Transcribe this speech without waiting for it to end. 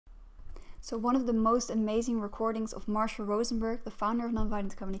So one of the most amazing recordings of Marshall Rosenberg, the founder of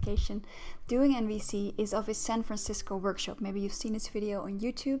Nonviolent Communication, doing NVC is of his San Francisco workshop. Maybe you've seen this video on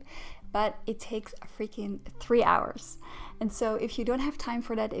YouTube, but it takes a freaking 3 hours. And so if you don't have time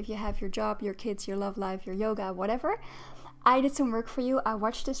for that, if you have your job, your kids, your love life, your yoga, whatever, I did some work for you. I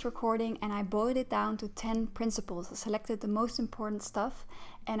watched this recording and I boiled it down to 10 principles. I selected the most important stuff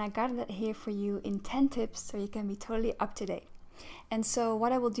and I got it here for you in 10 tips so you can be totally up to date. And so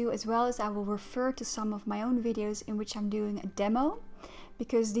what I will do as well is I will refer to some of my own videos in which I'm doing a demo,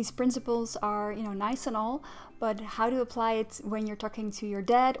 because these principles are, nice and all, but how to apply it when you're talking to your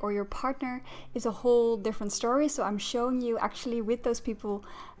dad or your partner is a whole different story. So I'm showing you actually with those people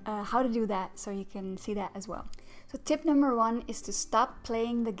how to do that, so you can see that as well. So tip number 1 is to stop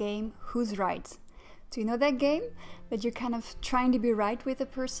playing the game Who's Right. Do you know that game? That you're kind of trying to be right with a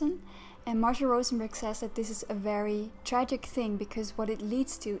person? And Marshall Rosenberg says that this is a very tragic thing, because what it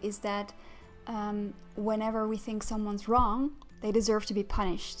leads to is that whenever we think someone's wrong, they deserve to be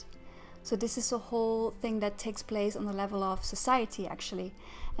punished. So this is a whole thing that takes place on the level of society, actually.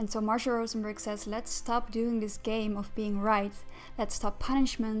 And so Marshall Rosenberg says, let's stop doing this game of being right. Let's stop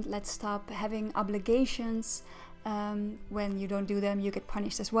punishment. Let's stop having obligations. When you don't do them, you get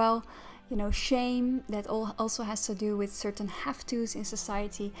punished as well. Shame, that also has to do with certain have-tos in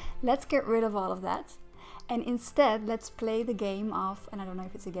society. Let's get rid of all of that. And instead, let's play the game of, and I don't know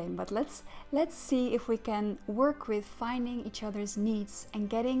if it's a game, but let's see if we can work with finding each other's needs and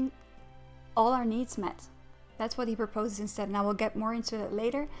getting all our needs met. That's what he proposes instead. And I will get more into that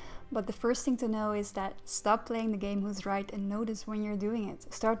later. But the first thing to know is that stop playing the game Who's Right and notice when you're doing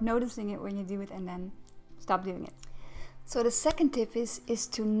it. Start noticing it when you do it and then stop doing it. So the second tip is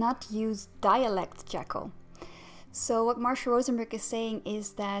to not use dialect jackal. So what Marshall Rosenberg is saying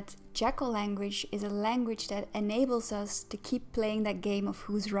is that jackal language is a language that enables us to keep playing that game of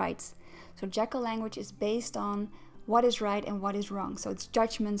who's right. So jackal language is based on what is right and what is wrong. So it's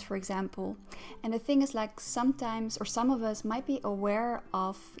judgments, for example. And the thing is, like, sometimes, or some of us might be aware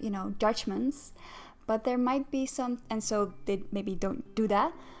of, judgments, but there might be some, and so they maybe don't do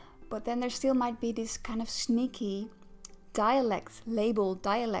that, but then there still might be this kind of sneaky labeled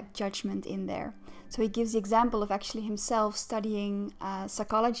dialect judgment in there. So he gives the example of actually himself studying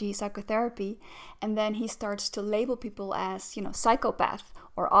psychology, psychotherapy, and then he starts to label people as, psychopath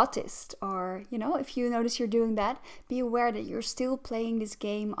or autist, or, if you notice you're doing that, be aware that you're still playing this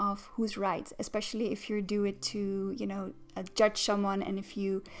game of who's right, especially if you do it to, judge someone, and if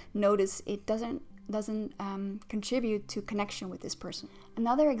you notice it doesn't contribute to connection with this person.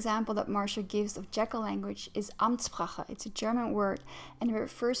 Another example that Marshall gives of jackal language is Amtssprache. It's a German word, and it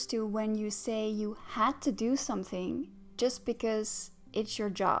refers to when you say you had to do something just because it's your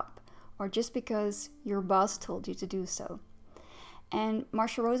job, or just because your boss told you to do so. And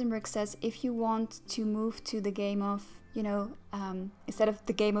Marshall Rosenberg says if you want to move to the game of, instead of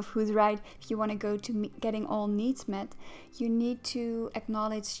the game of who's right, if you want to go to getting all needs met, you need to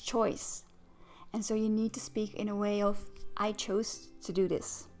acknowledge choice. And so you need to speak in a way of, I chose to do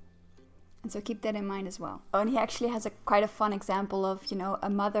this. And so keep that in mind as well. And he actually has quite a fun example of, a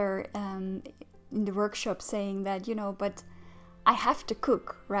mother in the workshop saying that, but I have to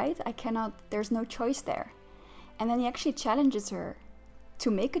cook, right? I cannot, there's no choice there. And then he actually challenges her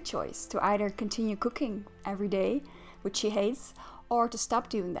to make a choice, to either continue cooking every day, which she hates, or to stop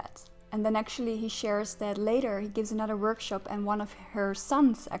doing that. And then actually he shares that later he gives another workshop and one of her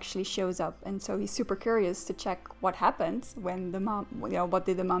sons actually shows up. And so he's super curious to check what happened when the mom, what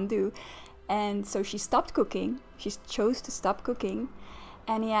did the mom do? And so she stopped cooking. She chose to stop cooking.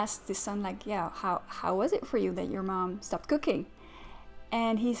 And he asked his son, like, yeah, how was it for you that your mom stopped cooking?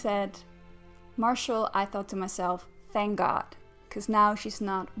 And he said, Marshall, I thought to myself, thank God, because now she's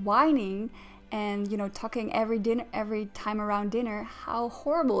not whining and talking every time around dinner how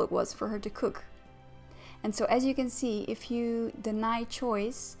horrible it was for her to cook. And so as you can see, if you deny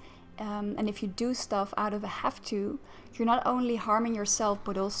choice and if you do stuff out of a have to, you're not only harming yourself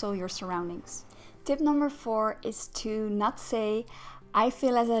but also your surroundings. Tip number 4 is to not say I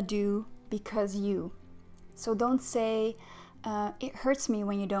feel as I do because you. So don't say it hurts me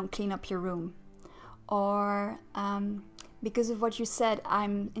when you don't clean up your room, or because of what you said,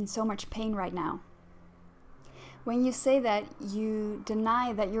 I'm in so much pain right now. When you say that, you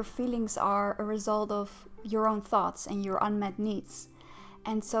deny that your feelings are a result of your own thoughts and your unmet needs.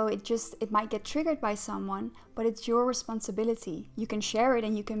 And so it might get triggered by someone, but it's your responsibility. You can share it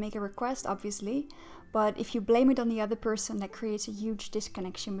and you can make a request, obviously, but if you blame it on the other person, that creates a huge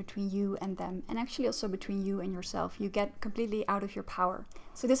disconnection between you and them, and actually also between you and yourself. You get completely out of your power.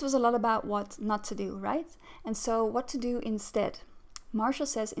 So this was a lot about what not to do, right? And so what to do instead. Marshall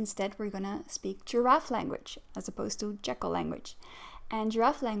says instead we're gonna speak giraffe language as opposed to jackal language. And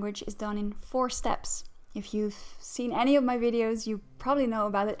giraffe language is done in 4 steps. If you've seen any of my videos, you probably know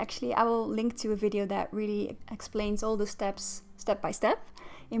about it. Actually, I will link to a video that really explains all the steps step by step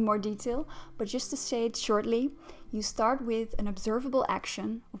in more detail. But just to say it shortly, you start with an observable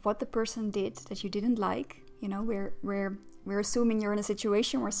action of what the person did that you didn't like. You know, we're assuming you're in a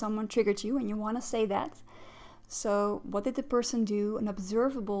situation where someone triggered you and you want to say that. So what did the person do? An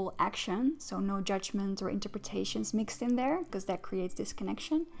observable action, so no judgment or interpretations mixed in there, because that creates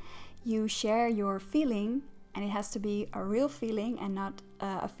disconnection. You share your feeling, and it has to be a real feeling and not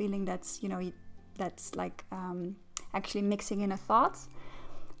a feeling that's, you know, that's like actually mixing in a thought.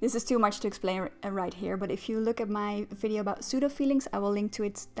 This is too much to explain right here, but if you look at my video about pseudo feelings, I will link to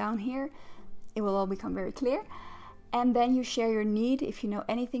it down here. It will all become very clear. And then you share your need. If you know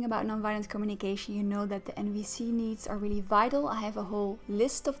anything about nonviolent communication, you know that the NVC needs are really vital. I have a whole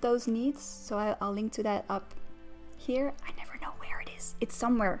list of those needs, so I'll link to that up here. I never know where it is. It's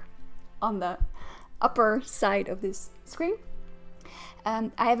somewhere on the upper side of this screen.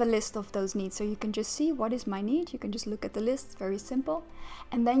 I have a list of those needs, so you can just see what is my need. You can just look at the list, it's very simple.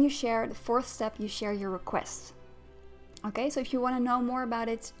 And then you share the 4th step, you share your request. Okay, so if you want to know more about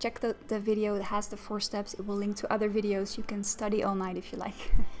it, check the video that has the 4 steps. It will link to other videos. You can study all night if you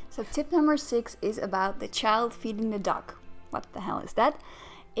like. So tip number 6 is about the child feeding the dog. What the hell is that?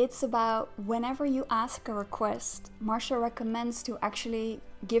 It's about whenever you ask a request, Marshall recommends to actually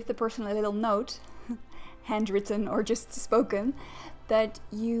give the person a little note, handwritten or just spoken, that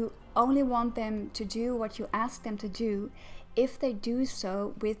you only want them to do what you ask them to do if they do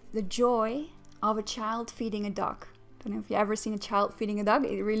so with the joy of a child feeding a dog. I don't know if you've ever seen a child feeding a dog.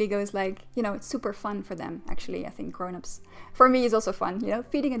 It really goes like, you know, it's super fun for them. Actually, I think grown-ups, for me, is also fun, you know,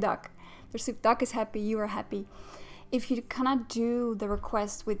 feeding a dog. The dog is happy, you are happy. If you cannot do the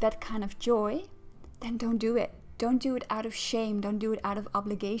request with that kind of joy, then don't do it. Don't do it out of shame. Don't do it out of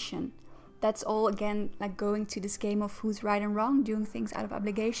obligation. That's all, again, like going to this game of who's right and wrong, doing things out of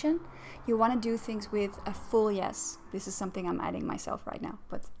obligation. You want to do things with a full yes. This is something I'm adding myself right now,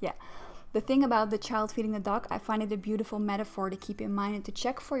 but yeah. The thing about the child feeding the dog, I find it a beautiful metaphor to keep in mind and to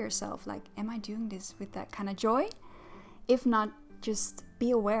check for yourself, like, am I doing this with that kind of joy? If not, just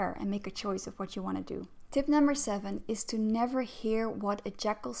be aware and make a choice of what you want to do. Tip number 7 is to never hear what a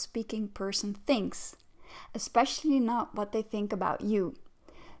jackal speaking person thinks, especially not what they think about you.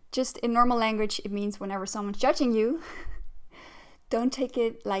 Just in normal language, it means whenever someone's judging you, don't take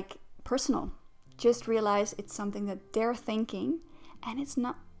it like personal. Just realize it's something that they're thinking and it's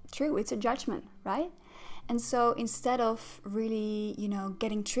not true, it's a judgment, right? And so instead of really, you know,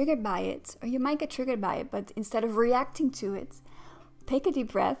 getting triggered by it, or you might get triggered by it, but instead of reacting to it, take a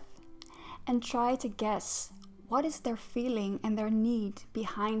deep breath and try to guess what is their feeling and their need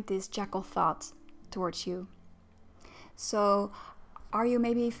behind this jackal thought towards you. So are you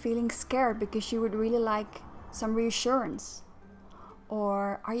maybe feeling scared because you would really like some reassurance?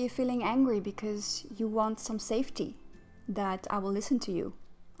 Or are you feeling angry because you want some safety, that I will listen to you?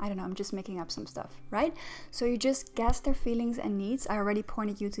 I don't know, I'm just making up some stuff, right? So you just guess their feelings and needs. I already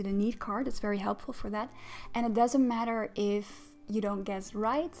pointed you to the need card. It's very helpful for that. And it doesn't matter if you don't guess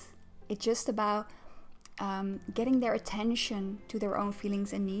right. It's just about getting their attention to their own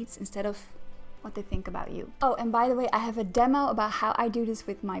feelings and needs instead of what they think about you. Oh, and by the way, I have a demo about how I do this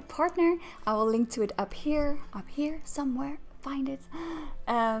with my partner. I will link to it up here somewhere. Find it.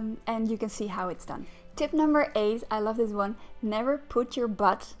 And you can see how it's done. Tip number 8, I love this one. Never put your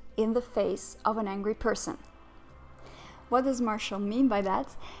butt in the face of an angry person. What does Marshall mean by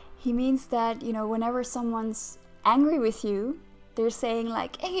that? He means that, you know, whenever someone's angry with you, they're saying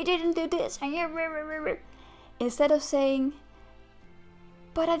like, hey, you didn't do this, instead of saying,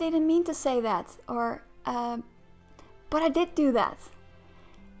 but I didn't mean to say that, or but I did do that.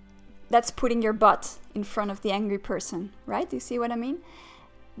 That's putting your butt in front of the angry person, right? Do you see what I mean?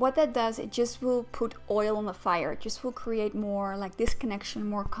 What that does, it just will put oil on the fire. It just will create more like disconnection,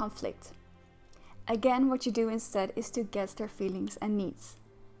 more conflict. Again, what you do instead is to guess their feelings and needs.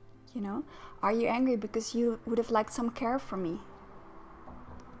 You know, are you angry because you would have liked some care from me?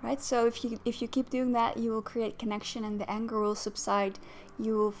 Right? So if you keep doing that, you will create connection and the anger will subside.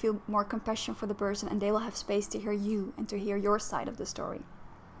 You will feel more compassion for the person and they will have space to hear you and to hear your side of the story.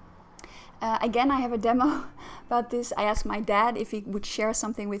 Again, I have a demo about this. I asked my dad if he would share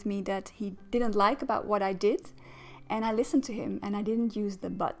something with me that he didn't like about what I did. And I listened to him and I didn't use the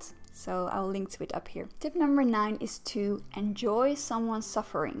but. So I'll link to it up here. Tip number 9 is to enjoy someone's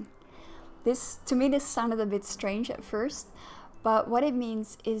suffering. To me, this sounded a bit strange at first. But what it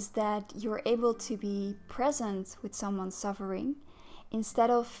means is that you're able to be present with someone's suffering instead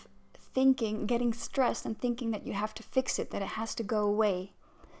of getting stressed and thinking that you have to fix it, that it has to go away.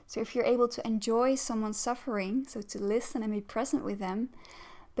 So if you're able to enjoy someone's suffering, so to listen and be present with them,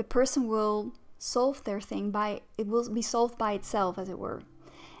 the person will solve their thing it will be solved by itself, as it were.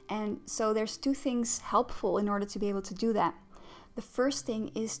 And so there's two things helpful in order to be able to do that. The first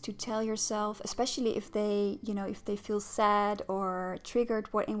thing is to tell yourself, especially if they feel sad or triggered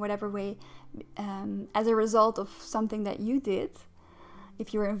in whatever way as a result of something that you did,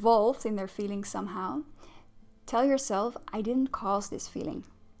 if you're involved in their feelings somehow, tell yourself, I didn't cause this feeling,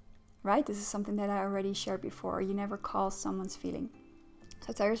 right? This is something that I already shared before. You never cause someone's feeling.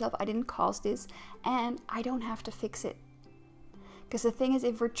 So tell yourself, I didn't cause this, and I don't have to fix it. Because the thing is,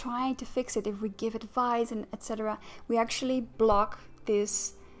 if we're trying to fix it, if we give advice and etc., we actually block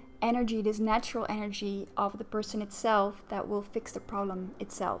this energy, this natural energy of the person itself that will fix the problem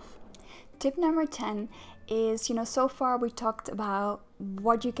itself. Tip number 10 is, so far we talked about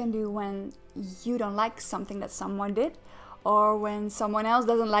what you can do when you don't like something that someone did, or when someone else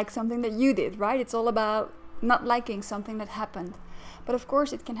doesn't like something that you did, right? It's all about not liking something that happened. But of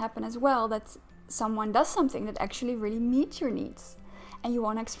course it can happen as well that someone does something that actually really meets your needs, and you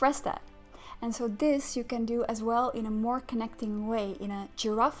want to express that. And so this you can do as well in a more connecting way, in a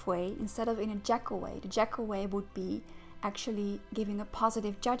giraffe way, instead of in a jackal way. The jackal way would be actually giving a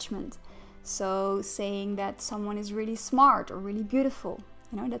positive judgment. So saying that someone is really smart or really beautiful,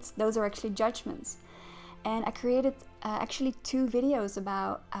 those are actually judgments. And I created actually 2 videos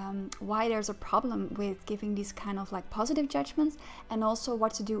about why there's a problem with giving these kind of like positive judgments, and also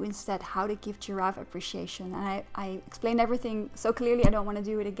what to do instead, how to give giraffe appreciation. And I explained everything so clearly, I don't want to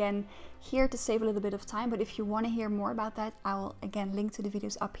do it again here to save a little bit of time. But if you want to hear more about that, I will again link to the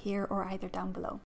videos up here or either down below.